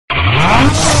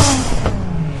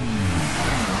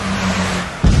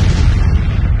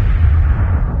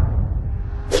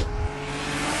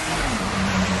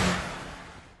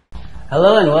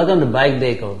Hello and welcome to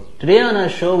BikeDekho. Today on our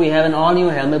show we have an all-new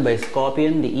helmet by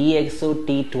Scorpion, the EXO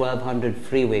T1200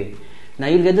 Freeway. Now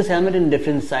you'll get this helmet in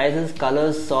different sizes,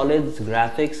 colors, solids,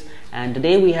 graphics, and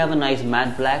today we have a nice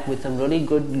matte black with some really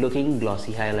good looking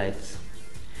glossy highlights.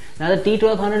 Now the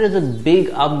T1200 is a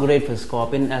big upgrade for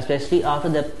Scorpion, especially after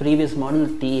their previous model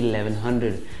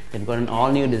T1100. They've got an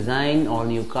all-new design,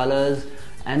 all-new colors,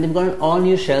 and they've got an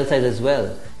all-new shell size as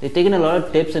well. They've taken a lot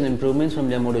of tips and improvements from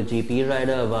their MotoGP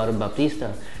rider Alvaro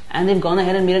Bautista, and they've gone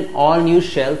ahead and made an all-new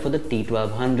shell for the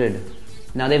T1200.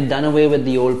 Now they've done away with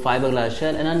the old fiberglass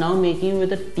shell and are now making it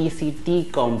with a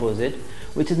TCT composite,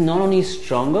 which is not only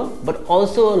stronger but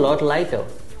also a lot lighter.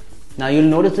 Now you'll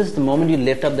notice this the moment you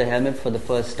lift up the helmet for the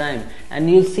first time, and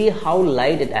you'll see how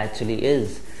light it actually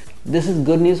is. This is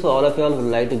good news for all of y'all who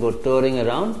like to go touring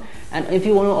around, and if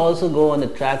you want to also go on the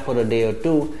track for a day or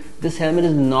two, this helmet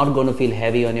is not going to feel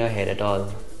heavy on your head at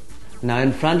all. Now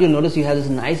in front you'll notice you have this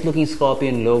nice looking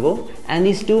Scorpion logo and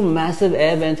these two massive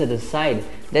air vents at the side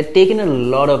that take in a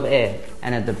lot of air,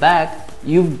 and at the back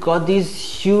you've got these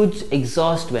huge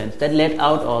exhaust vents that let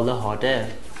out all the hot air.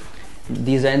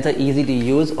 These vents are easy to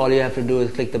use. All you have to do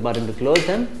is click the button to close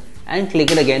them and click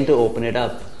it again to open it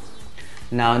up.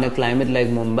 Now in a climate like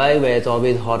Mumbai where it's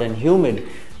always hot and humid,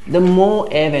 the more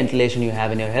air ventilation you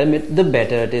have in your helmet, the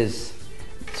better it is.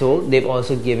 So they've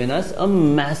also given us a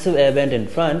massive air vent in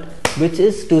front which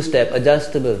is two-step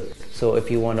adjustable. So if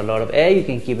you want a lot of air, you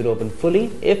can keep it open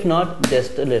fully, if not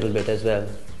just a little bit as well.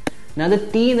 Now the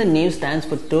T in the name stands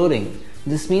for touring.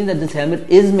 This means that this helmet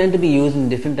is meant to be used in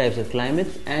different types of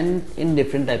climates and in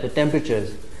different types of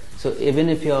temperatures. So even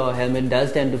if your helmet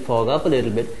does tend to fog up a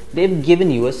little bit, they've given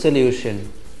you a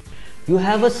solution. You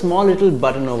have a small little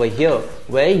button over here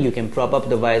where you can prop up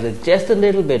the visor just a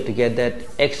little bit to get that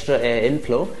extra air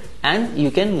inflow, and you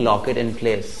can lock it in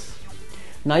place.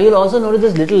 Now you'll also notice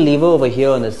this little lever over here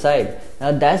on the side.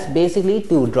 Now that's basically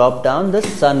to drop down the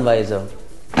sun visor.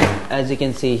 As you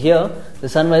can see here, the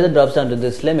sun visor drops down to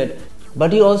this limit,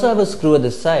 but you also have a screw at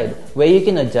the side where you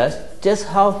can adjust just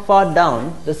how far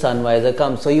down the sun visor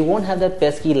comes, so you won't have that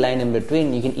pesky line in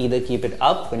between. You can either keep it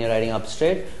up when you're riding up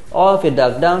straight, or if you're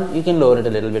ducked down, you can lower it a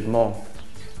little bit more.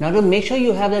 Now to make sure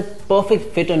you have that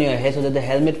perfect fit on your head so that the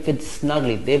helmet fits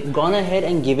snugly, they've gone ahead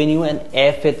and given you an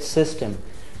AirFit system.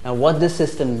 Now what this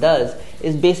system does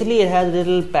is basically it has a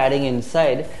little padding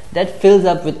inside that fills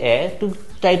up with air to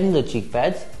tighten the cheek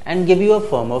pads and give you a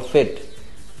firmer fit.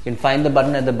 You can find the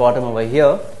button at the bottom over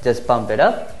here, just pump it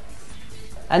up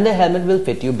and the helmet will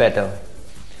fit you better.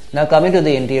 Now coming to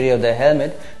the interior of the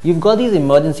helmet, you've got these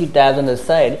emergency tabs on the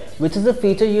side, which is a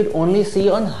feature you'd only see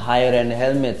on higher end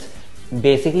helmets.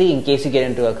 Basically, in case you get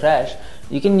into a crash,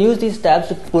 you can use these tabs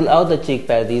to pull out the cheek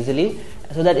pads easily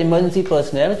so that emergency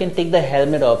personnel can take the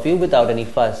helmet off you without any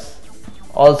fuss.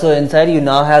 Also inside you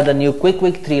now have the new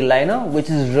KwikWick 3 liner, which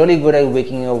is really good at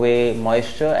wicking away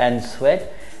moisture and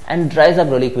sweat and dries up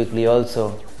really quickly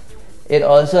also. It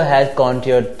also has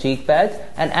contoured cheek pads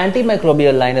and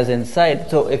antimicrobial liners inside,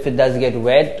 so if it does get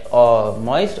wet or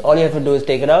moist, all you have to do is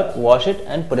take it out, wash it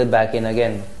and put it back in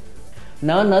again.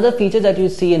 Now another feature that you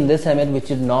see in this helmet which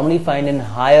you normally find in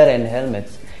higher end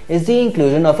helmets is the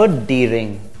inclusion of a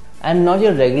D-ring and not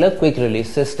your regular quick release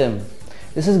system.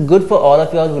 This is good for all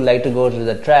of y'all who like to go to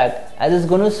the track, as it's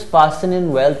going to fasten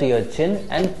in well to your chin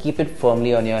and keep it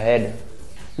firmly on your head.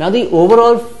 Now the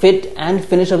overall fit and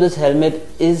finish of this helmet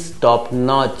is top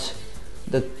notch.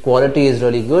 The quality is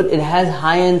really good. It has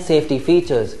high-end safety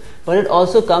features, but it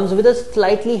also comes with a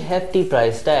slightly hefty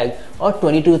price tag or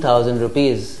 22,000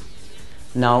 rupees.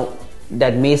 Now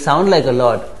that may sound like a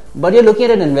lot, but you're looking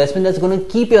at an investment that's going to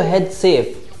keep your head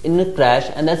safe in a crash,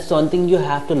 and that's something you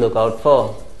have to look out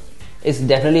for. It's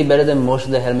definitely better than most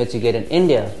of the helmets you get in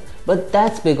India, but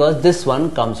that's because this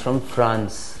one comes from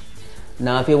France.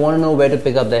 Now if you want to know where to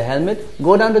pick up the helmet,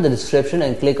 go down to the description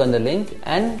and click on the link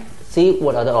and see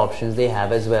what other options they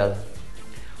have as well.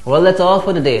 Well, that's all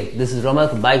for today. This is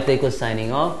Romal for BikeDekho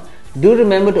signing off. Do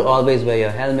remember to always wear your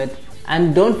helmet,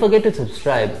 and don't forget to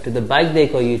subscribe to the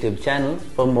BikeDekho YouTube channel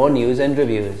for more news and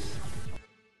reviews.